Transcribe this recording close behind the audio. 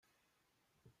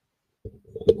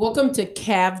Welcome to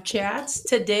Cav Chats.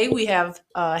 Today we have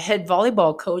head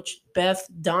volleyball coach Beth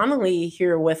Donnelly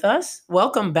here with us.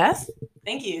 Welcome, Beth.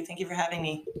 Thank you. Thank you for having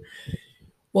me.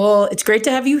 Well, it's great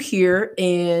to have you here,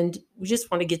 and we just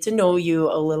want to get to know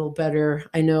you a little better.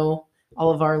 I know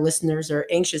all of our listeners are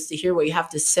anxious to hear what you have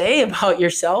to say about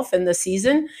yourself and the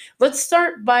season. Let's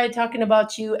start by talking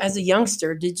about you as a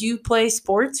youngster. Did you play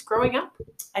sports growing up?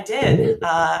 I did.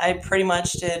 I pretty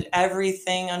much did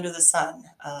everything under the sun.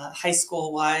 High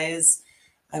school wise,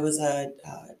 I was a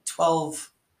 12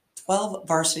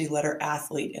 varsity letter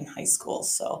athlete in high school.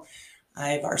 So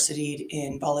I varsitied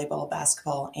in volleyball,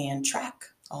 basketball, and track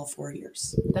all 4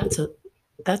 years.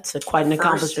 That's quite an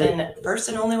accomplishment. First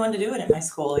and only one to do it in my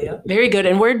school. Yep. Very good.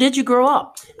 And where did you grow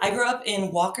up? I grew up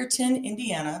in Walkerton,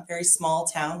 Indiana, very small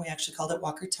town. We actually called it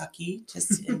Walker-Tucky,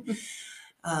 just in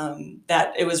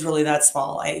that it was really that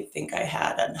small. I think I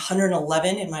had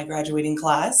 111 in my graduating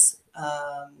class,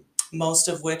 most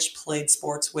of which played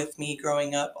sports with me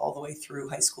growing up all the way through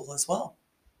high school as well.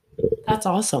 That's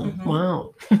awesome. Mhm.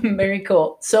 Wow. Very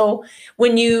cool. So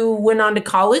when you went on to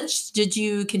college, did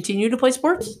you continue to play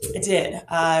sports? I did.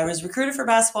 I was recruited for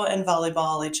basketball and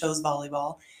volleyball. I chose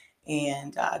volleyball,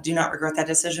 and do not regret that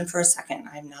decision for a second.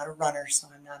 I'm not a runner, so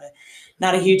I'm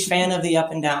not a huge fan of the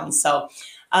up and down. So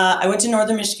I went to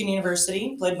Northern Michigan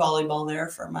University, played volleyball there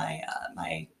for my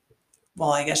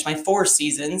 4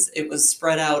 seasons. It was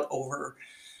spread out over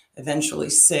eventually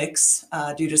 6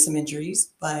 due to some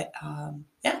injuries, but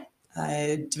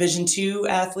Division II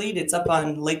athlete. It's up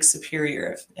on Lake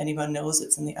Superior. If anyone knows,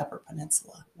 it's in the Upper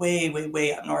Peninsula, way, way,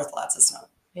 way up north. Lots of snow.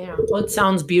 Yeah, well, it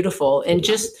sounds beautiful. And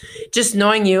just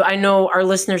knowing you, I know our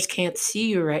listeners can't see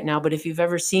you right now, but if you've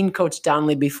ever seen Coach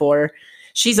Donnelly before,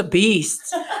 she's a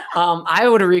beast. I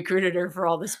would have recruited her for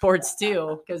all the sports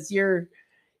too, because you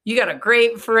got a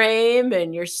great frame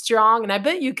and you're strong, and I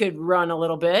bet you could run a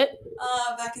little bit.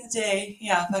 Back in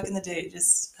the day,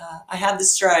 just I had the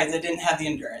strides. I didn't have the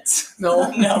endurance. No.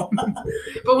 No.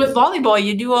 But with volleyball,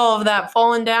 you do all of that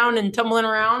falling down and tumbling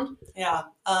around. Yeah,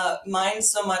 mine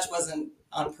so much wasn't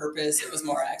on purpose. It was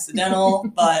more accidental.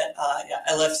 But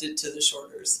I left it to the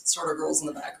shorter girls in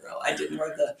the back row. I did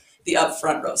more of the up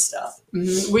front row stuff.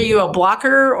 Mm-hmm. Were you a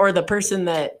blocker or the person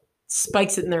that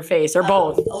spikes it in their face, or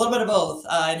both? A little bit of both.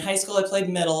 In high school, I played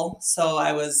middle, so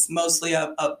I was mostly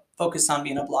focused on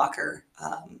being a blocker.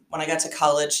 When I got to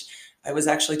college, I was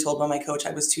actually told by my coach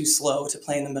I was too slow to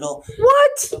play in the middle.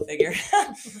 What? Go figure.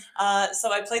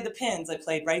 So I played the pins. I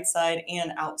played right side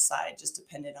and outside, just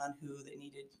depended on who they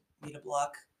needed me to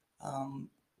block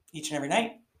each and every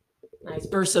night. Nice,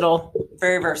 versatile.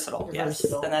 Very versatile. Very yes,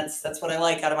 versatile. And that's what I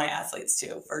like out of my athletes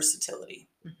too: versatility.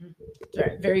 Mm-hmm.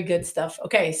 Right, very good stuff.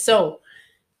 Okay, so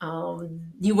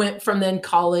you went from then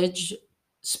college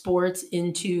sports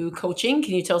into coaching.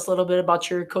 Can you tell us a little bit about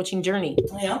your coaching journey?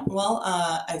 Yeah, well,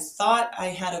 I thought I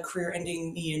had a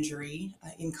career-ending knee injury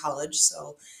in college.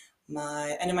 So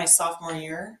end of my sophomore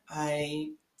year,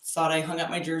 I thought I hung up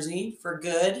my jersey for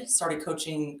good. Started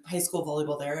coaching high school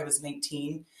volleyball there. I was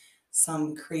 19.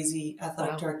 Some crazy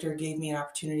athletic director gave me an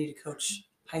opportunity to coach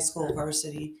high school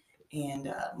varsity,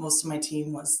 and most of my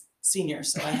team was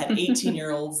seniors. So I had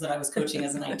 18-year-olds that I was coaching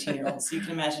as a 19-year-old. So you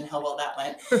can imagine how well that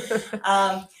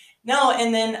went. No,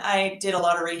 and then I did a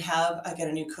lot of rehab. I got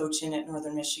a new coach in at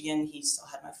Northern Michigan. He still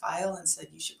had my file and said,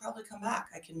 "You should probably come back.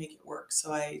 I can make it work."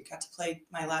 So I got to play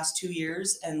my last 2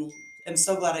 years, and I'm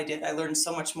so glad I did. I learned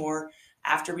so much more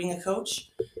after being a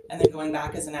coach, and then going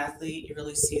back as an athlete, you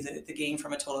really see the game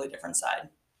from a totally different side.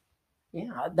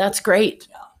 Yeah, that's great.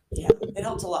 Yeah, it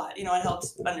helped a lot. It helped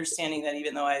understanding that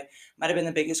even though I might have been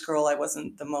the biggest girl, I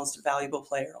wasn't the most valuable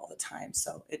player all the time.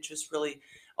 So it just really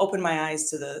opened my eyes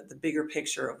to the bigger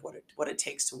picture of what it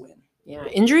takes to win. Yeah,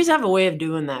 injuries have a way of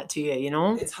doing that to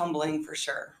you, It's humbling for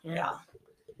sure. Yeah.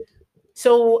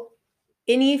 So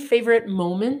any favorite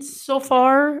moments so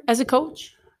far as a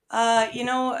coach?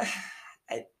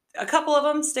 A couple of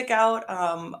them stick out.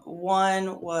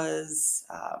 One was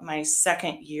my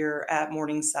second year at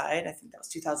Morningside. I think that was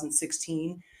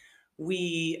 2016.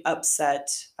 We upset,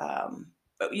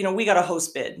 we got a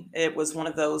host bid. It was one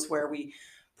of those where we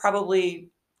probably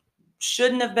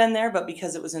shouldn't have been there, but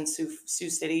because it was in Sioux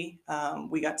City,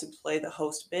 we got to play the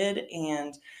host bid.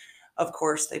 And of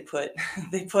course, they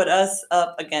put us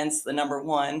up against the number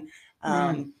one.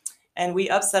 And we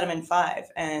upset them in 5.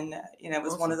 And, it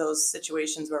was one of those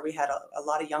situations where we had a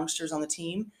lot of youngsters on the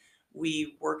team.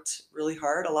 We worked really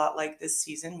hard, a lot like this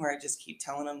season, where I just keep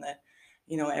telling them that,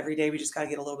 every day we just got to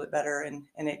get a little bit better. And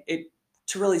it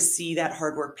to really see that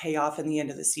hard work pay off in the end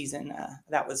of the season,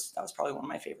 that was probably one of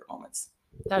my favorite moments.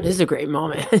 That is a great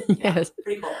moment. Yes.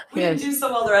 Pretty cool. We Yes. didn't do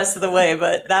so well the rest of the way,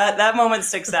 but that moment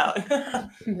sticks out.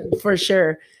 For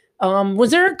sure.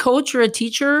 Was there a coach or a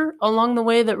teacher along the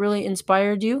way that really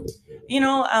inspired you?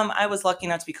 I was lucky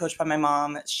enough to be coached by my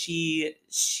mom. She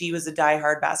was a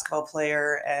diehard basketball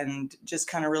player and just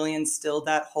kind of really instilled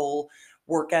that whole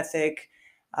work ethic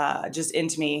just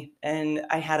into me. And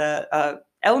I had a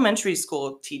elementary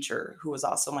school teacher who was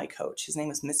also my coach. His name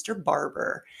was Mr.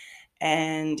 Barber,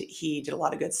 and he did a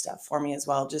lot of good stuff for me as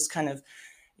well. Just kind of,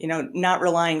 not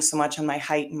relying so much on my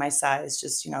height and my size.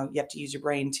 Just, you have to use your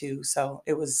brain too. So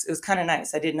it was kind of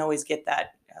nice. I didn't always get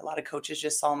that. A lot of coaches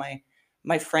just saw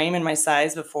my frame and my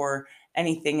size before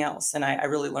anything else. And I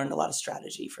really learned a lot of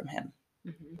strategy from him.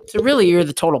 So really, you're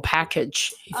the total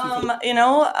package.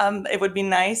 It would be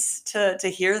nice to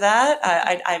hear that.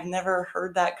 I've never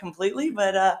heard that completely,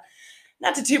 but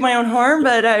not to toot my own horn,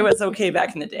 but I was okay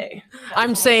back in the day.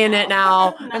 I'm saying it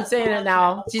now. I'm saying it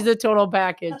now. She's a total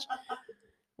package.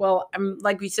 Well,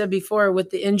 like we said before, with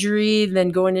the injury, then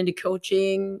going into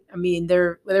coaching, I mean,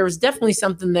 there was definitely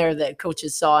something there that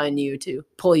coaches saw in you to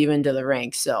pull you into the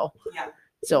ranks. So,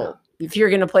 if you're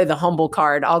going to play the humble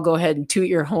card, I'll go ahead and toot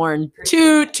your horn.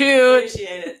 Toot, toot.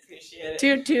 Appreciate it.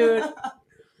 Toot, toot.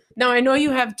 Now, I know you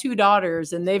have 2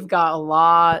 daughters, and they've got a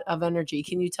lot of energy.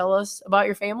 Can you tell us about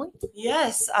your family?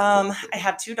 Yes. I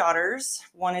have 2 daughters.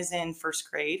 One is in 1st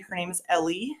grade. Her name is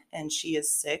Ellie, and she is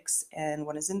 6. And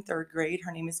one is in 3rd grade.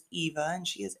 Her name is Eva, and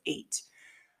she is 8.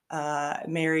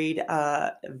 Married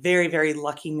a very, very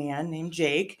lucky man named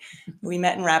Jake. We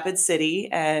met in Rapid City,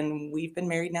 and we've been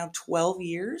married now 12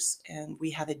 years, and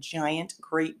we have a giant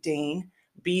Great Dane,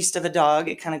 beast of a dog.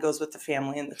 It kind of goes with the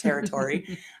family and the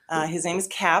territory. His name is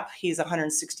Cap. He's a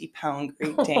 160-pound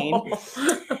Great Dane.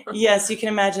 Yes, you can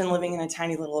imagine living in a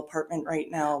tiny little apartment right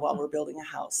now while we're building a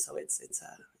house. So it's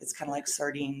kind of like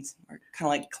sardines, or kind of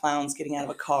like clowns getting out of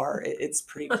a car. It's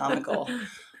pretty comical.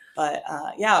 But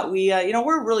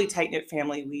we're a really tight-knit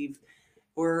family.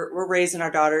 We're raising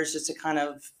our daughters just to kind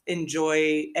of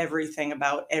enjoy everything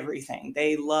about everything.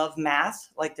 They love math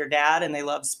like their dad, and they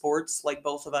love sports like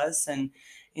both of us. And,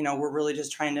 we're really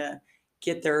just trying to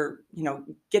get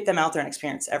them out there and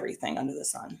experience everything under the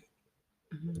sun.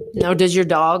 Now, does your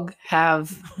dog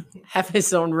have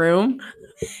his own room?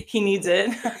 He needs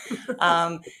it.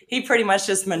 He pretty much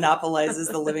just monopolizes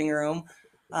the living room.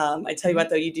 I tell you what,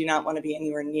 though, you do not want to be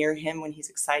anywhere near him when he's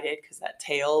excited, because that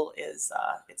tail is,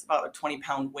 it's about a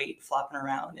 20-pound weight flopping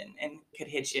around and could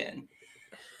hit you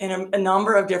in a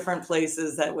number of different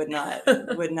places that would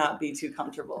not be too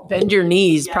comfortable. Bend your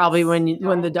knees, yes, probably when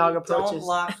the dog approaches. Don't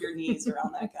lock your knees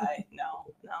around that guy. No,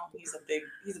 he's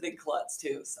a big klutz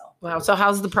too. So. Wow. So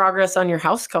how's the progress on your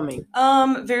house coming?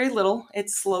 Very little.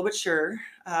 It's slow but sure.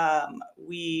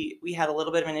 We had a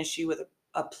little bit of an issue with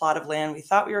a plot of land we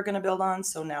thought we were going to build on.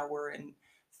 So now we're in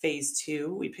phase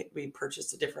 2. We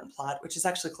purchased a different plot, which is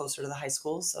actually closer to the high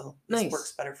school. So this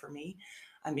works better for me.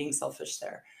 I'm being selfish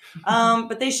there.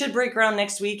 But they should break ground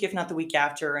next week, if not the week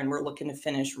after. And we're looking to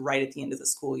finish right at the end of the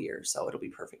school year. So it'll be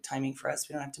perfect timing for us.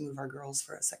 We don't have to move our girls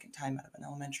for a second time out of an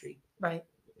elementary. Right.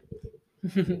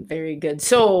 Very good.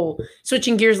 So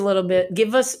switching gears a little bit,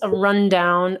 give us a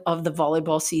rundown of the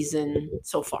volleyball season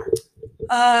so far.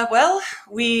 Well,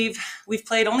 we've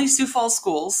played only Sioux Falls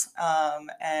schools,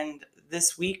 and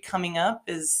this week coming up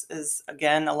is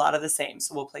again a lot of the same.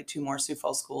 So we'll play 2 more Sioux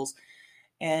Falls schools,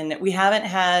 and we haven't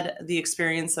had the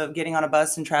experience of getting on a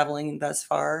bus and traveling thus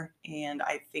far, and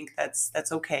I think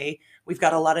that's okay. We've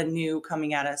got a lot of new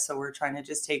coming at us, so we're trying to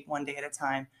just take one day at a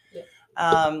time.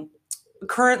 Yeah.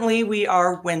 Currently, we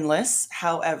are winless.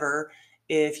 However,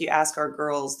 if you ask our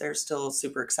girls, they're still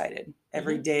super excited.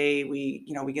 Every day we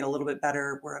get a little bit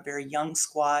better. We're a very young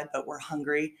squad, but we're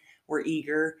hungry. We're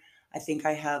eager. I think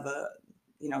I have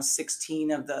 16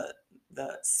 of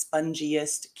the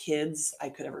spongiest kids I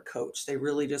could ever coach. They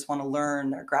really just want to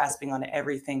learn. They're grasping on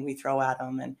everything we throw at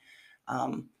them. And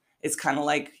it's kind of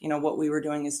like, what we were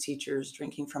doing as teachers,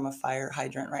 drinking from a fire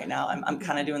hydrant right now. I'm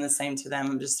kind of doing the same to them.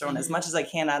 I'm just throwing as much as I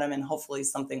can at them, and hopefully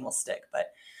something will stick. But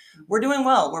we're doing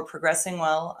well. We're progressing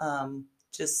well.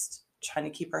 Just trying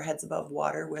to keep our heads above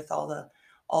water with all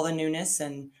the newness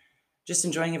and just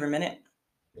enjoying every minute.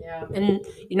 Yeah. And,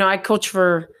 I coach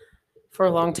for a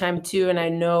long time too. And I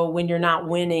know when you're not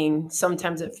winning,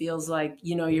 sometimes it feels like,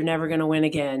 you're never going to win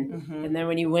again. Mm-hmm. And then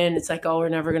when you win, it's like, oh, we're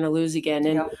never going to lose again.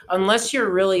 And unless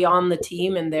you're really on the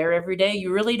team and there every day,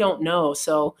 you really don't know.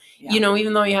 So,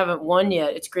 even though you haven't won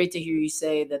yet, it's great to hear you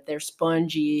say that they're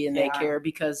spongy and they care,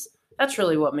 because that's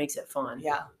really what makes it fun.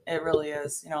 Yeah, it really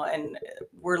is. And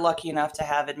we're lucky enough to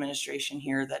have administration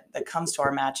here that comes to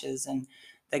our matches, and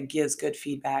that gives good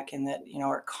feedback and that,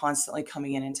 are constantly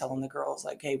coming in and telling the girls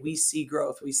like, hey, we see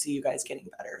growth. We see you guys getting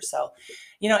better. So,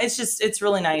 it's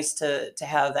really nice to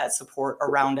have that support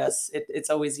around us. It's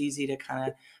always easy to kind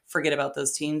of forget about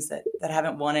those teams that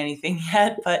haven't won anything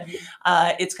yet, but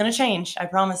it's going to change. I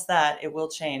promise that it will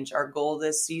change. Our goal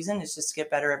this season is just to get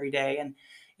better every day. And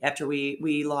after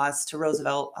we lost to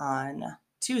Roosevelt on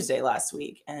Tuesday last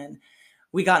week, and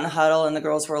we got in the huddle and the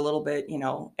girls were a little bit,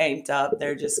 amped up.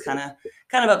 They're just kind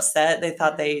of upset. They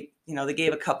thought they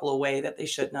gave a couple away that they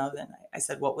shouldn't have. And I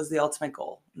said, what was the ultimate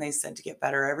goal? And they said to get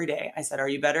better every day. I said, are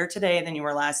you better today than you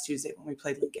were last Tuesday when we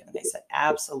played Lincoln? And they said,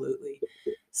 absolutely.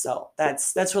 So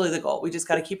that's really the goal. We just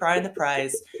got to keep our eye on the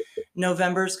prize.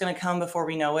 November's going to come before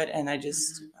we know it. And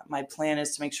my plan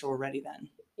is to make sure we're ready then.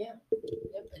 Yeah.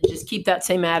 Yep. And just keep that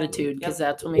same attitude, because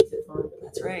that's what makes it fun.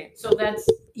 That's right. So that's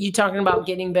you talking about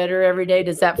getting better every day.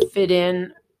 Does that fit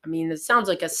in? I mean, it sounds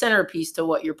like a centerpiece to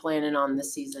what you're planning on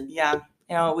this season. Yeah.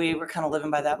 We were kind of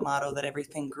living by that motto that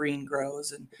everything green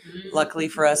grows. And luckily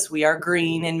for us, we are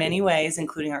green in many ways,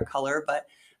 including our color. But,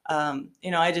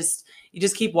 you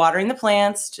just keep watering the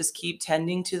plants, just keep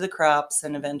tending to the crops,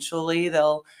 and eventually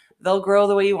they'll grow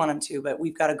the way you want them to. But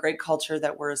we've got a great culture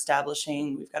that we're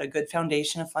establishing. We've got a good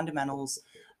foundation of fundamentals.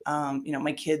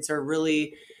 My kids are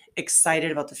really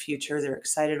excited about the future. They're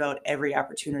excited about every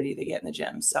opportunity they get in the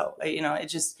gym. So, it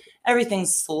just,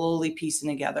 everything's slowly piecing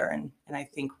together. And I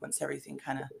think once everything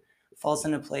kind of falls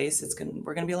into place,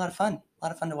 we're going to be a lot of fun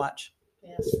to watch.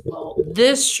 Yes. Well,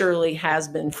 this surely has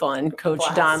been fun, Coach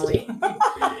Donnelly.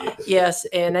 Yes.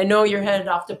 And I know you're headed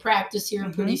off to practice here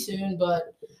pretty soon,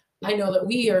 but I know that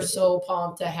we are so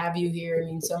pumped to have you here. I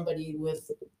mean, somebody with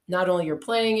not only your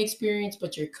playing experience,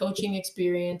 but your coaching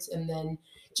experience, and then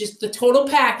just the total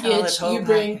package you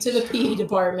bring to the PE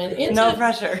department. No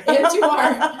pressure.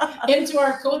 into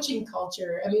our coaching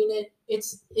culture. I mean,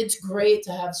 it's great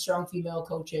to have strong female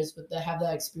coaches, but to have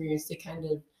that experience to kind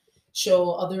of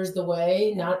show others the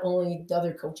way, not only the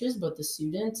other coaches, but the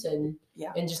students and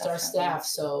just our staff.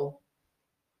 So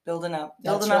building up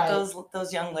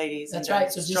those young ladies. That's right.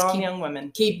 So strong young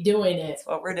women. Keep doing it. That's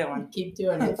what we're doing. Keep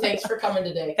doing it. Thanks for coming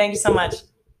today. Thank you so much.